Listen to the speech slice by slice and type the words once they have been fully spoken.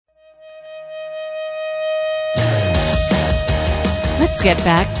Let's get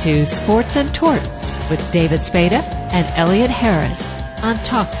back to Sports and Torts with David Spada and Elliot Harris on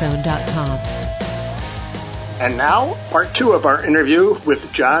TalkZone.com. And now, part 2 of our interview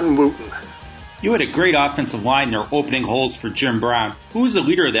with John Wooten. You had a great offensive line there, opening holes for Jim Brown. Who was the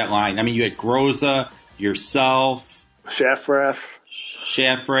leader of that line? I mean, you had Groza, yourself, Shafrath,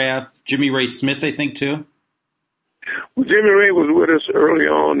 Jimmy Ray Smith, I think, too. Well, Jimmy Ray was with us early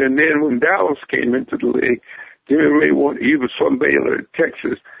on, and then when Dallas came into the league, Jimmy Ray he was from Baylor,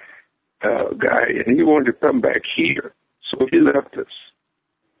 Texas guy, and he wanted to come back here. So he left us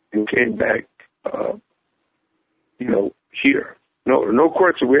and came back, here. No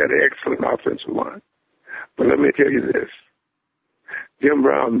question, we had an excellent offensive line. But let me tell you this. Jim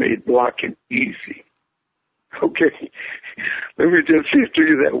Brown made blocking easy. Okay? Let me just say it to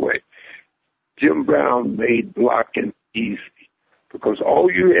you that way. Jim Brown made blocking easy because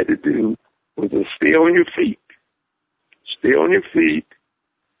all you had to do was to stay on your feet. Stay on your feet,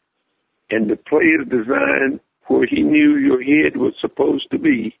 and the play is designed where he knew your head was supposed to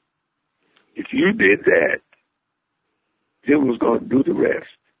be. If you did that, Jim was going to do the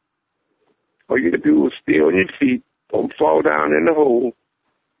rest. All you had to do was stay on your feet, don't fall down in the hole,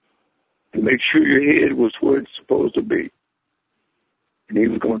 and make sure your head was where it's supposed to be. And he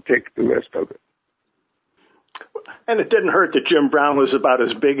was going to take the rest of it. And it didn't hurt that Jim Brown was about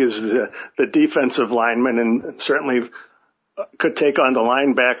as big as the defensive lineman and certainly could take on the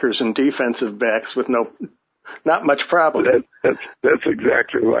linebackers and defensive backs with not much problem. That's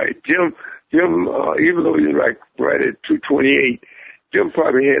exactly right. Jim, even though he's right at 228, Jim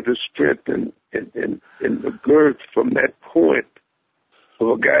probably had the strength and the girth from that point of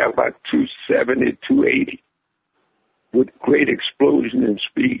a guy about 270, 280 with great explosion and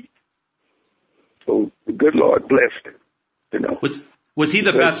speed. So the good Lord blessed him. Was he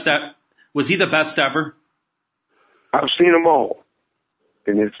the best? Was he the best ever? I've seen them all,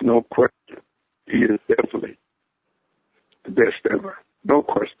 and it's no question. He is definitely the best ever, no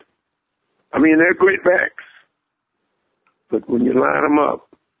question. I mean, they're great backs, but when you line them up,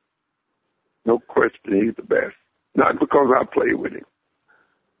 no question, he's the best. Not because I played with him,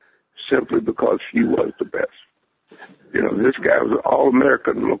 simply because he was the best. This guy was an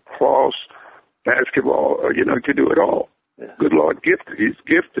All-American lacrosse, basketball, could do it all. Yeah. Good Lord gifted. He's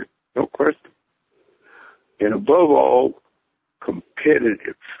gifted, no question. And above all,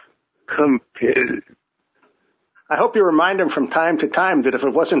 competitive. I hope you remind him from time to time that if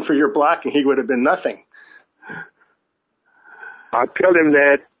it wasn't for your blocking, he would have been nothing. I tell him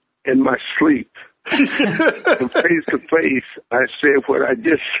that in my sleep. Face to face, I said what I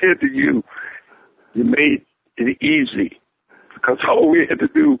just said to you. You made it easy because all we had to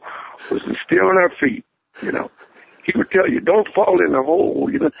do was to stay on our feet, He would tell you, don't fall in the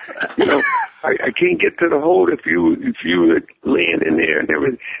hole. I can't get to the hole if you land in there and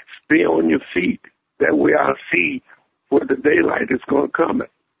everything. Stay on your feet. That way I'll see where the daylight is going to come.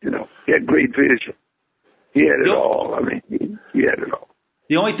 He had great vision. He had it all. I mean, he had it all.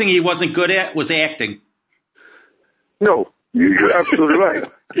 The only thing he wasn't good at was acting. No, you're absolutely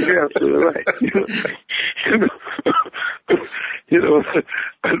right. You're absolutely right.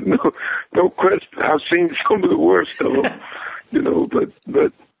 No question. I've seen some of the worst of them,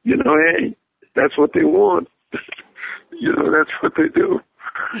 but hey, that's what they want. That's what they do.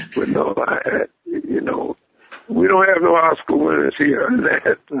 But no, we don't have no Oscar winners here.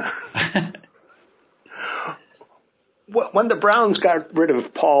 When the Browns got rid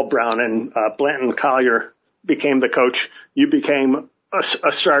of Paul Brown and Blanton Collier became the coach, you became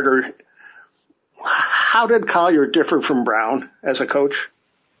a starter. How did Collier differ from Brown as a coach?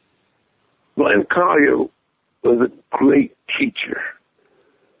 Blanton Collier was a great teacher.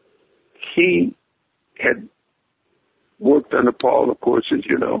 He had worked under Paul, of course, as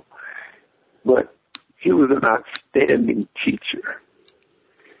you know, but he was an outstanding teacher.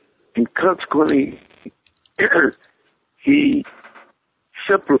 And consequently, he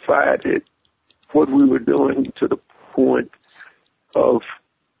simplified it, what we were doing, to the point of,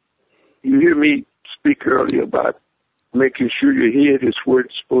 you hear me speak earlier about making sure your head is where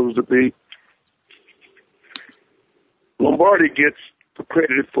it's supposed to be. Lombardi gets the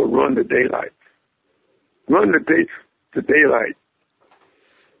credit for Run the Daylight. Run the Daylight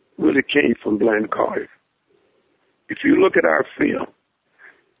really came from Blanton Collier. If you look at our film,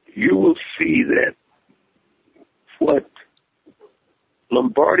 you will see that what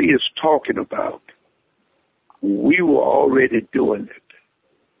Lombardi is talking about, we were already doing it.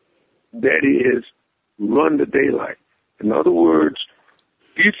 That is, run the daylight. In other words,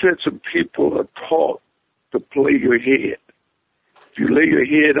 defensive people are taught to play your head. If you lay your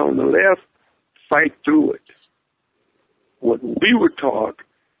head on the left, fight through it. what we were taught,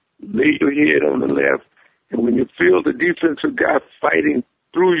 lay your head on the left, and when you feel the defensive guy fighting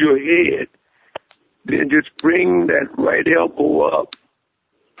through your head, then just bring that right elbow up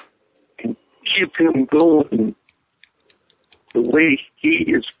and keep him going the way he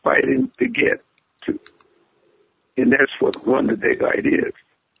is fighting to get to. And that's what Run the Daylight is.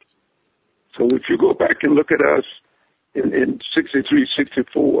 So if you go back and look at us in 63,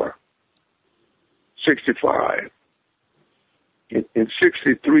 64, 65, in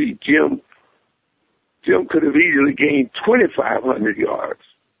 63, Jim could have easily gained 2,500 yards.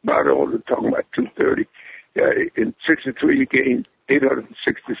 Not only talking about 230. In 63, he gained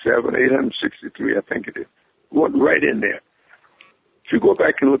 867, 863, I think it is. Went right in there. If you go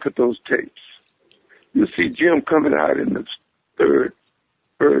back and look at those tapes, you see Jim coming out in the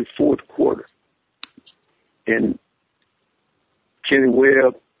early fourth quarter. And Kenny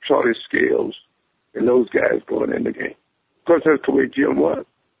Webb, Charlie Scales, and those guys going in the game. Of course, that's the way Jim was.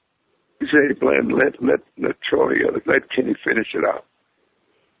 He said, hey, Bland, let Charlie, let Kenny finish it out.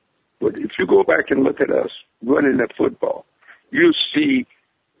 But if you go back and look at us running that football, you see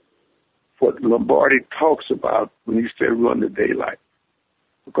what Lombardi talks about when he said run the daylight,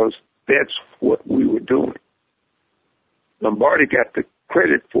 because that's what we were doing. Lombardi got the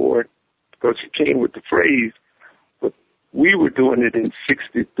credit for it because he came with the phrase, but we were doing it in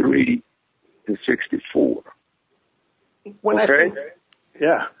 63 and 64. When I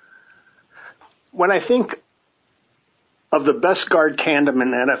think of the best guard tandem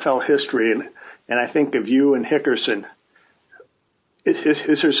in NFL history, and I think of you and Hickerson,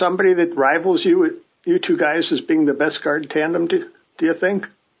 is there somebody that rivals you two guys as being the best guard tandem, do you think?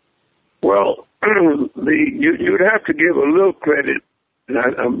 Well, you'd have to give a little credit, and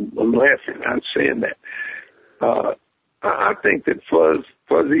I'm laughing, I'm saying that. I think that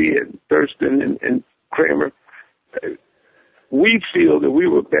Fuzzy and Thurston and Kramer, we feel that we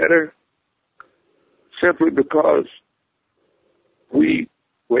were better simply because we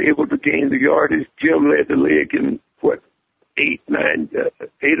were able to gain the yardage. Jim led the league in,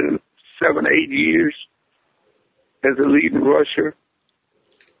 7, 8 years as a leading rusher.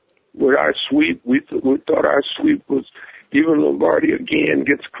 With our sweep, we thought our sweep was, even Lombardi again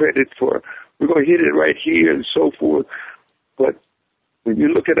gets credit for, we're going to hit it right here and so forth. But when you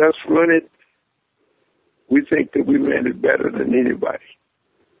look at us run it, we think that we ran it better than anybody.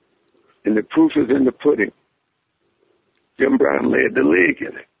 And the proof is in the pudding. Jim Brown led the league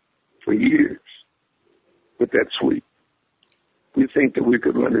in it for years with that sweep. We think that we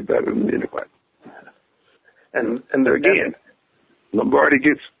could run it better than anybody. And again, Lombardi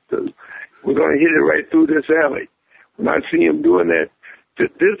gets we're going to hit it right through this alley. When I see him doing that,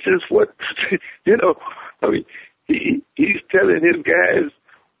 this is what, I mean, he's telling his guys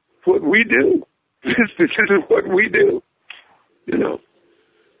what we do. This is what we do,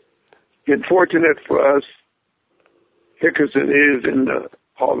 And fortunate for us, Hickerson is in the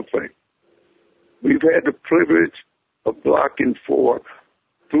Hall of Fame. We've had the privilege of blocking for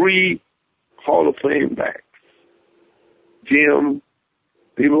 3 Hall of Fame backs. Jim,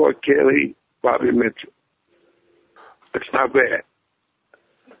 Leroy Kelly, Bobby Mitchell. It's not bad.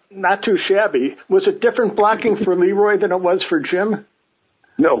 Not too shabby. Was it different blocking for Leroy than it was for Jim?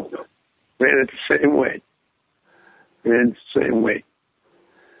 No. Ran it the same way.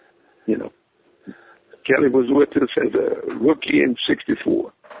 Kelly was with us as a rookie in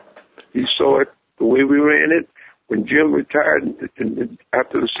 64. He saw it the way we ran it. When Jim retired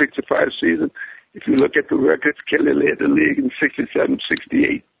after the 65 season, if you look at the records, Kelly led the league in 67,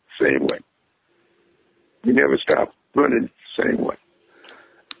 68, same way. We never stopped running the same way.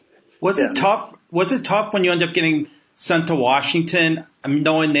 Was it tough? Was it tough when you ended up getting sent to Washington,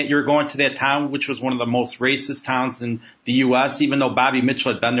 knowing that you're going to that town, which was one of the most racist towns in the U.S., even though Bobby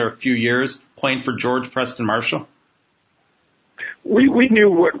Mitchell had been there a few years playing for George Preston Marshall? We knew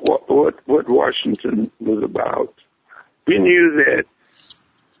what Washington was about. We knew that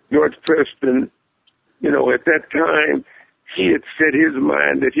George Preston, at that time, he had set his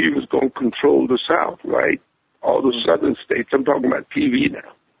mind that he was going to control the South, right? All the southern states. I'm talking about TV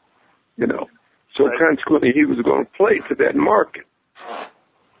now, So consequently, he was going to play to that market,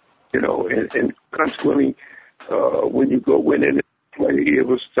 and consequently, when you go win and play, it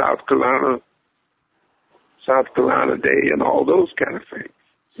was South Carolina Day and all those kind of things,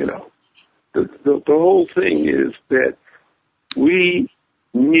 The whole thing is that we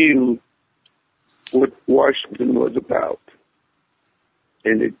knew what Washington was about,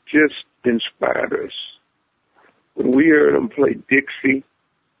 and it just inspired us. When we heard them play Dixie,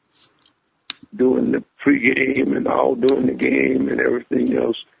 doing the pregame and all during the game and everything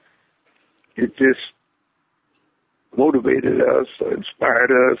else, it just motivated us or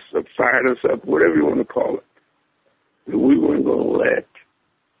inspired us or fired us up, whatever you want to call it, that we weren't going to let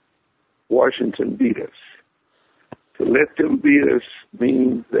Washington beat us. To let them beat us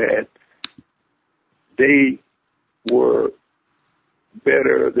means that they were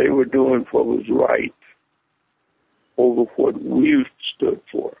better, they were doing what was right over what we stood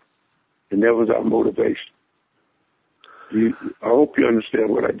for. And that was our motivation. I hope you understand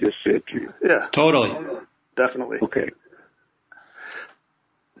what I just said to you. Yeah. Totally. Definitely. Okay.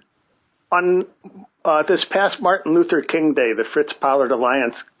 On this past Martin Luther King Day, the Fritz Pollard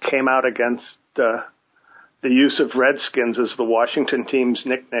Alliance came out against the use of Redskins as the Washington team's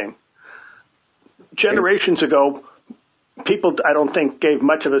nickname. Generations ago, people, I don't think, gave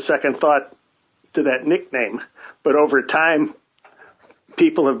much of a second thought to that nickname. But over time,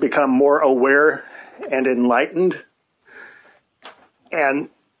 people have become more aware and enlightened. And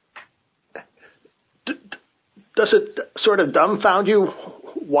does it sort of dumbfound you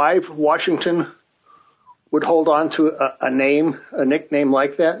why Washington would hold on to a nickname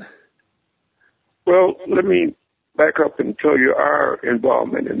like that? Well, let me back up and tell you our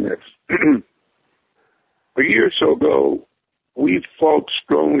involvement in this. A year or so ago, we fought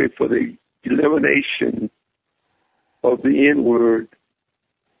strongly for the elimination of the N-word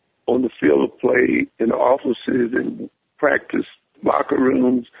on the field of play, in the offices and practice locker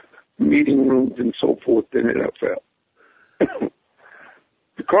rooms, meeting rooms, and so forth in the NFL.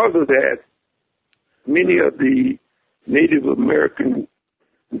 Because of that, many of the Native American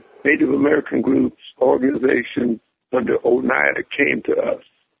groups, organizations under Oneida came to us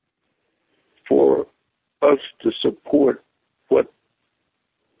for us to support what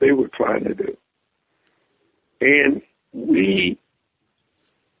they were trying to do. And we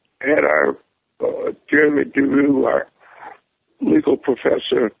had our Jeremy DeRue, our legal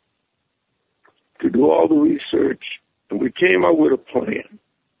professor, to do all the research, and we came up with a plan.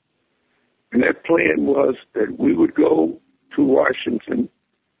 And that plan was that we would go to Washington,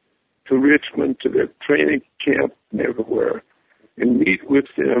 to Richmond, to their training camp and everywhere, and meet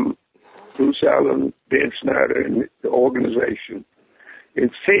with them, Bruce Allen, Dan Snyder, and the organization,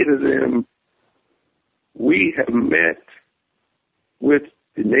 and say to them, we have met with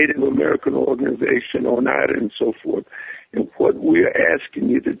the Native American organization, Oneida, and so forth, and what we are asking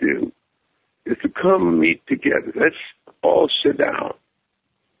you to do is to come meet together. Let's all sit down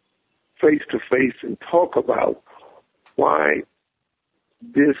face to face and talk about why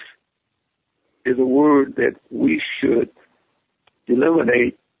this is a word that we should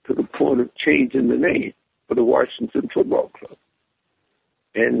eliminate to the point of changing the name for the Washington Football Club.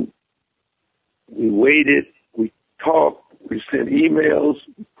 And we waited, we talked, we sent emails,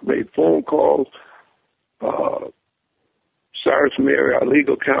 made phone calls. Cyrus Mary, our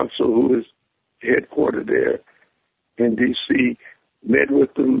legal counsel, who is headquartered there in D.C., met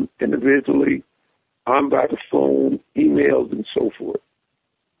with them individually, on by the phone, emails, and so forth,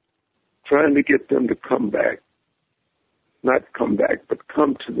 trying to get them to come back. Not come back, but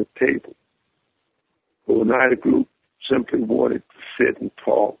come to the table. The Oneida group simply wanted to sit and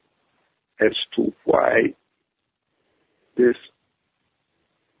talk as to why this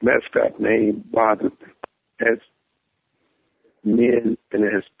mascot name bothered them as men and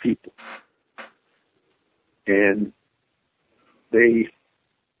as people. And they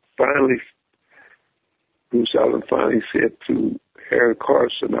finally, Bruce Allen finally said to Harry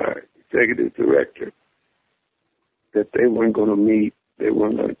Carson, our executive director, that they weren't going to meet, they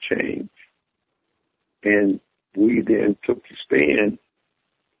weren't going to change. And we then took the stand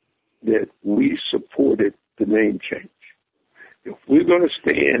that we supported the name change. If we're going to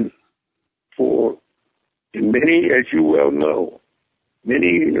stand for, and many, as you well know,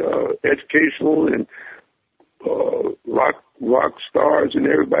 many educational and rock stars and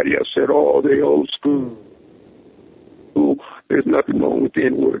everybody else said, oh, they old school. There's nothing wrong with the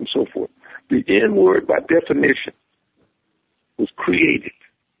N-word and so forth. The N-word, by definition, was created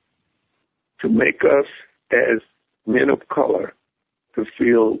to make us as men of color to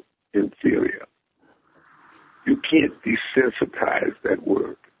feel inferior. You can't desensitize that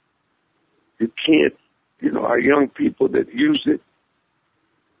word. You can't, our young people that use it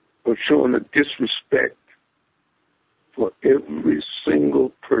are showing a disrespect for every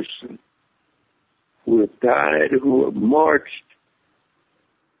single person who have died, who have marched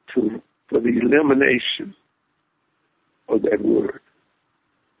for the elimination of that word.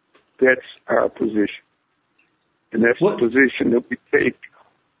 That's our position. And that's the position that we take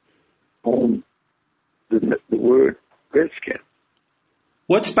on the word Redskin.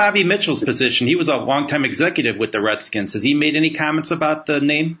 What's Bobby Mitchell's position? He was a longtime executive with the Redskins. Has he made any comments about the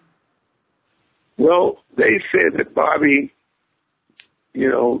name? Well, they said that Bobby,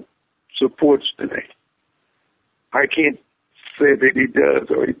 supports the name. I can't say that he does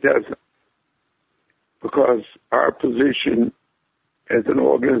or he doesn't, because our position as an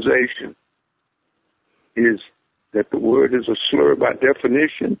organization is that the word is a slur by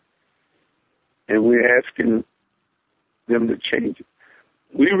definition, and we're asking them to change it.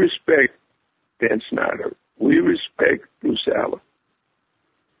 We respect Dan Snyder. We respect Bruce Allen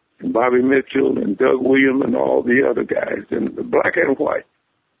and Bobby Mitchell and Doug Williams and all the other guys, and the black and white.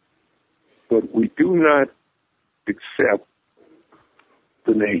 But we do not accept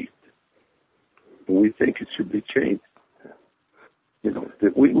the name. We think it should be changed.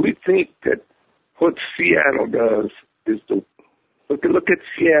 That we think that what Seattle does is look at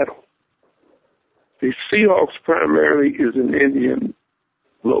Seattle. The Seahawks primarily is an Indian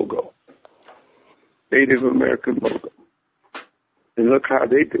logo, Native American logo. And look how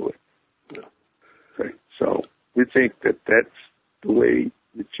they do it. Okay. So we think that that's the way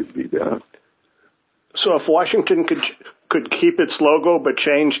it should be done. So if Washington could keep its logo but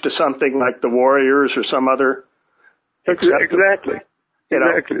change to something like the Warriors or some other... Exactly.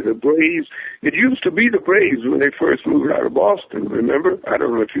 Exactly. The Braves. It used to be the Braves when they first moved out of Boston, remember? I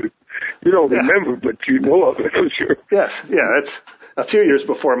don't know if you don't remember, but you know of it, I'm sure. Yes. Yeah, it's a few years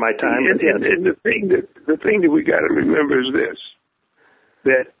before my time. And the thing that we got to remember is this,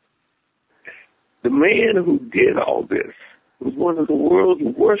 that the man who did all this was one of the world's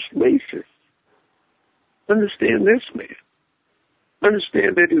worst racists. Understand this, man.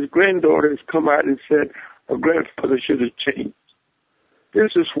 Understand that his granddaughter has come out and said her grandfather should have changed.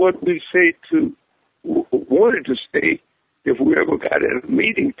 This is what we wanted to say if we ever got in a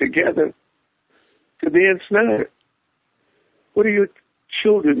meeting together to Dan Snyder. What are your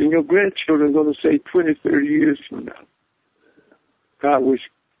children and your grandchildren going to say 20, 30 years from now? I wish,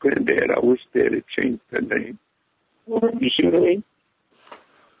 Granddad, I wish Dad had changed their name. Well, you see what I mean?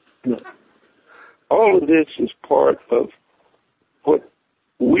 No. All of this is part of what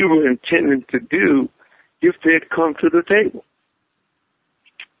we were intending to do if they had come to the table.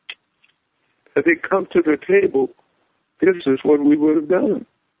 If they come to the table, this is what we would have done.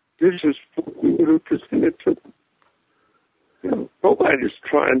 This is what we would have presented to them. Nobody's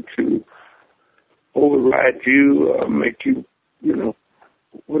trying to override you or make you,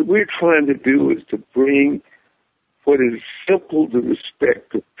 What we're trying to do is to bring what is simple to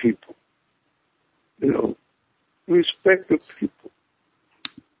respect of people. Respect of people.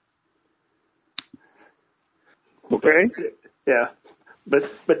 Okay? Yeah.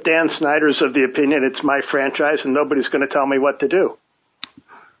 But Dan Snyder's of the opinion it's my franchise and nobody's going to tell me what to do.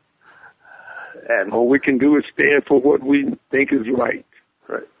 And all we can do is stand for what we think is right.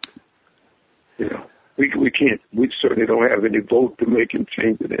 Right. We can't. We certainly don't have any vote to make him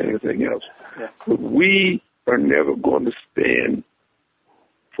change it or anything else. Yeah. But we are never going to stand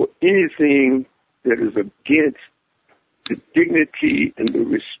for anything that is against the dignity and the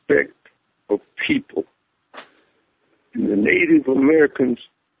respect of people. And the Native Americans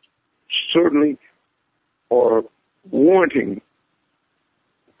certainly are wanting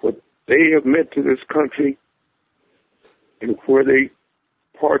what they have meant to this country and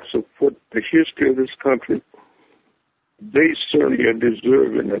parts of what the history of this country, they certainly are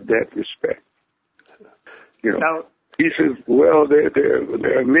deserving of that respect. Now, he says, well,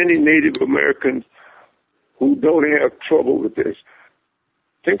 there are many Native Americans who don't have trouble with this.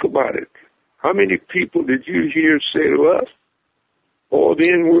 Think about it. How many people did you hear say to us, oh,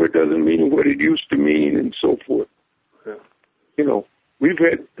 the N-word doesn't mean what it used to mean and so forth? Yeah. We've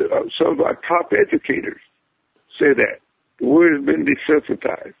had some of our top educators say that. The word has been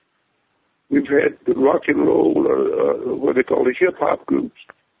desensitized. We've had the rock and roll, what they call the hip-hop groups,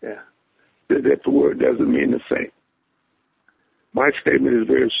 that the word doesn't mean the same. My statement is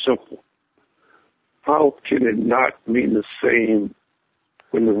very simple. How can it not mean the same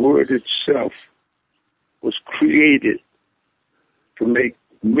when the word itself was created to make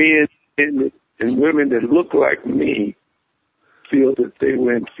men and women that look like me feel that they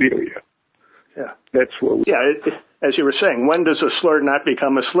were inferior? Yeah. That's what as you were saying, when does a slur not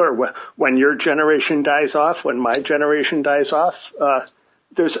become a slur? When your generation dies off, when my generation dies off,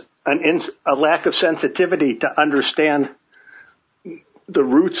 there's a lack of sensitivity to understand the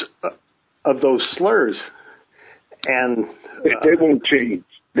roots of those slurs. And they won't change.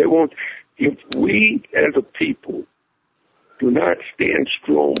 They won't. If we as a people do not stand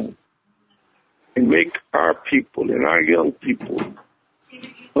strong and make our people and our young people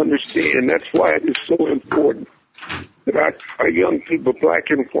understand, that's why it is so important that our young people, black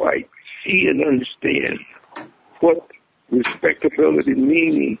and white, see and understand what respectability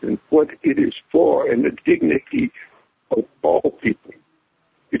means and what it is for, and the dignity of all people.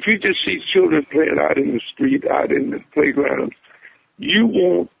 If you just see children playing out in the street, out in the playground, you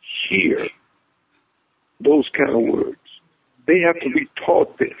won't hear those kind of words. They have to be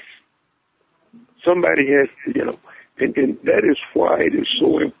taught this. Somebody has to, and that is why it is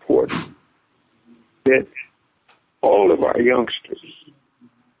so important that all of our youngsters,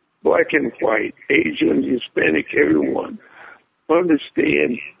 black and white, Asian, Hispanic, everyone,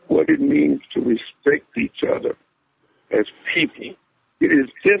 understand what it means to respect each other as people. It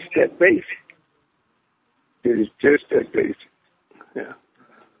is just that basic. It is just that basic. Yeah.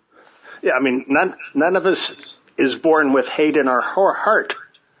 Yeah, I mean, none of us is born with hate in our heart.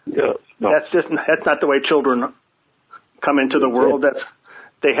 Yeah, no. That's not the way children come into the world.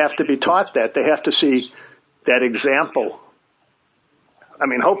 They have to be taught that. They have to see that example. I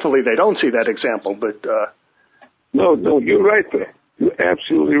mean, hopefully they don't see that example, but No, you're right there. You're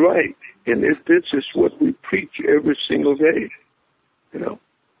absolutely right. And this is what we preach every single day.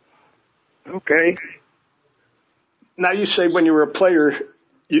 Okay. Now you say when you were a player,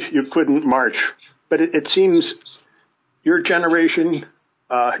 you couldn't march, but it seems your generation,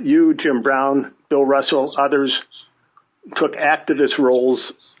 you, Jim Brown, Bill Russell, others took activist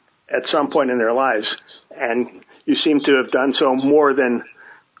roles at some point in their lives, and you seem to have done so more than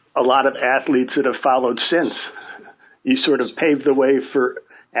a lot of athletes that have followed since. You sort of paved the way for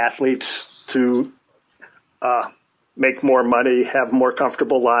athletes to make more money, have more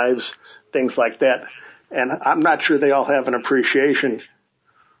comfortable lives, things like that. And I'm not sure they all have an appreciation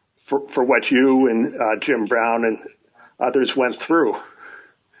for what you and Jim Brown and others went through.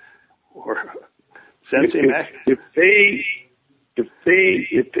 Or sense if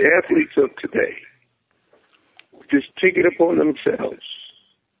the athletes of today just take it upon themselves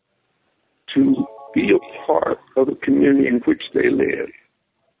to be a part of the community in which they live,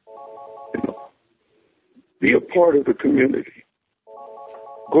 be a part of the community,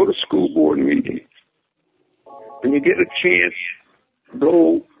 go to school board meetings, when you get a chance,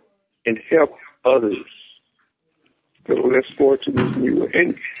 go and help others that are less fortunate than you.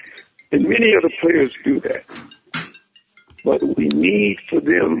 And many other players do that. But we need for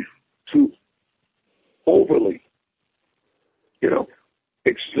them to overly,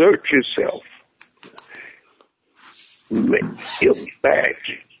 exert yourself, give back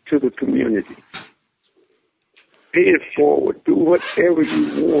to the community, pay it forward, do whatever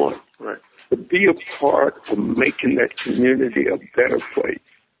you want. Right. But be a part of making that community a better place.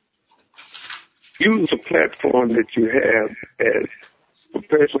 Use the platform that you have as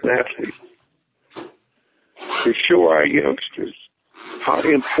professional athletes to show our youngsters how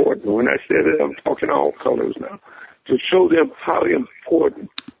important, when I said it, I'm talking all colors now, to show them how important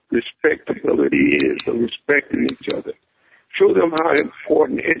respectability is, or respecting each other. Show them how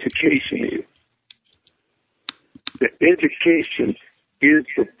important education is. That education is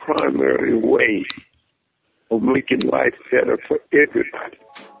the primary way of making life better for everybody.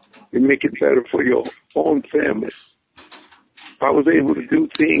 And make it better for your own family. I was able to do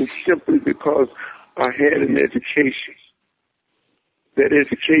things simply because I had an education. That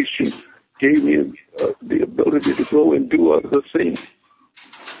education gave me the ability to go and do other things.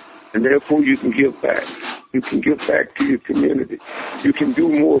 And therefore you can give back. You can give back to your community. You can do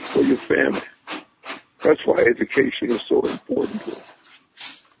more for your family. That's why education is so important to us.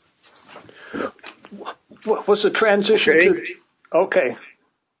 What was the transition Okay.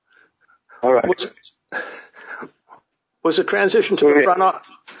 All right. Was the transition to the front office,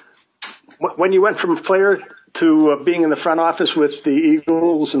 when you went from player to being in the front office with the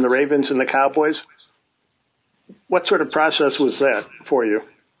Eagles and the Ravens and the Cowboys, what sort of process was that for you?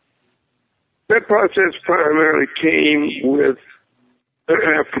 That process primarily came with,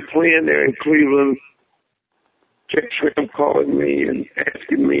 after playing there in Cleveland, Jack Schramm calling me and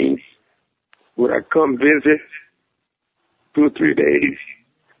asking me, would I come visit 2 or 3 days,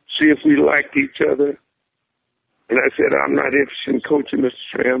 see if we liked each other. And I said, I'm not interested in coaching Mr.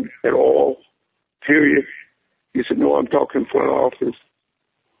 Schramm at all, period. He said, no, I'm talking front office.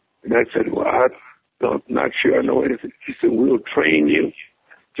 And I said, well, I'm not sure I know anything. He said, we'll train you.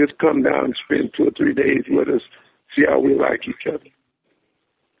 Just come down and spend 2 or 3 days with us, see how we like each other.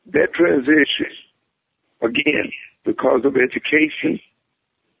 That transition, again, because of education,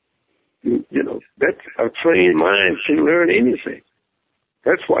 that's a trained mind can learn anything.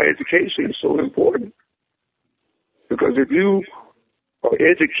 That's why education is so important. Because if you are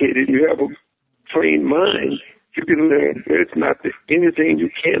educated, you have a trained mind, you can learn. There's not anything you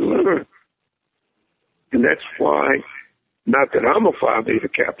can't learn. And that's why, not that I'm a Phi Beta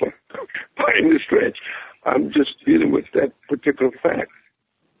Kappa by any stretch, I'm just dealing with that particular fact.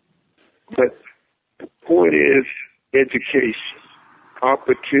 But the point is education,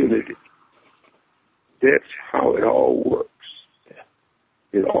 opportunity. That's how it all works.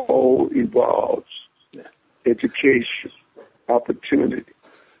 It all evolves. Education, opportunity,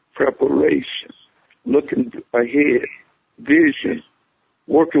 preparation, looking ahead, vision,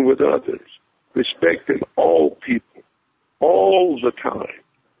 working with others, respecting all people, all the time.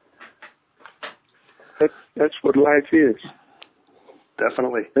 That's what life is.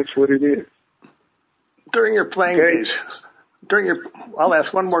 Definitely. That's what it is. During your playing days, I'll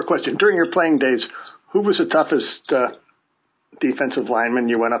ask one more question. During your playing days, who was the toughest defensive lineman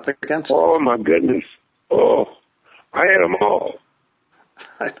you went up against? Oh, my goodness. Oh, I had them all.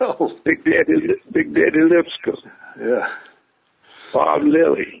 I know. Big Daddy Lipscomb. Yeah. Bob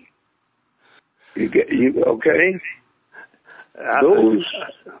Lilly. You okay? Those.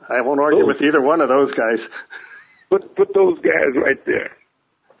 I won't argue with either one of those guys. Put those guys right there.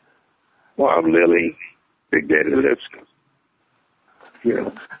 Bob Lilly, Big Daddy Lipscomb. You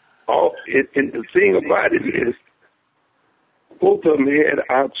know, and the thing about it is, both of them had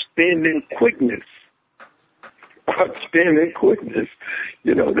outstanding quickness. Outstanding quickness.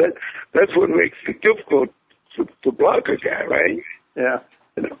 You know, that's what makes it difficult to block a guy, right? Yeah.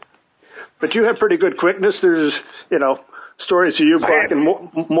 You know. But you have pretty good quickness. There's, stories of you blocking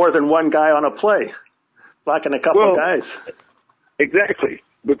more than one guy on a play. Blocking a couple of guys. Exactly.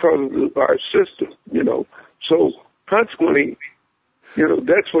 Because of our system, So consequently,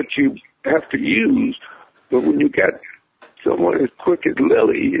 that's what you have to use. But when you got someone as quick as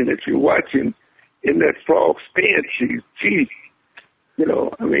Lily, and if you're watching in that frog stance, he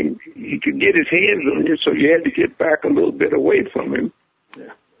could get his hands on you, so you had to get back a little bit away from him.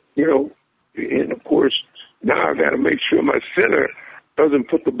 Yeah. And of course, now I got to make sure my center doesn't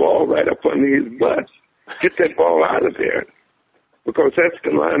put the ball right up under his butt. Get that ball out of there, because that's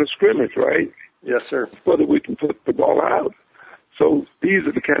the line of scrimmage, right? Yes, sir. Whether we can put the ball out. So these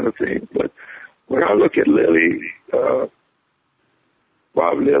are the kind of things. But when I look at Lily,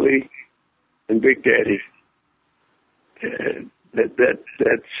 Bob Lilly, and Big Daddy, and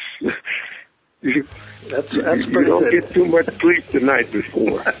that's you pretty don't good. get too much sleep the night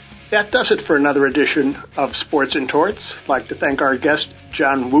before. That does it for another edition of Sports and Torts. I'd like to thank our guest,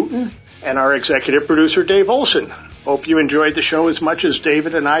 John Wooten, and our executive producer, Dave Olson. Hope you enjoyed the show as much as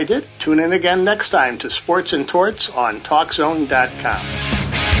David and I did. Tune in again next time to Sports and Torts on TalkZone.com.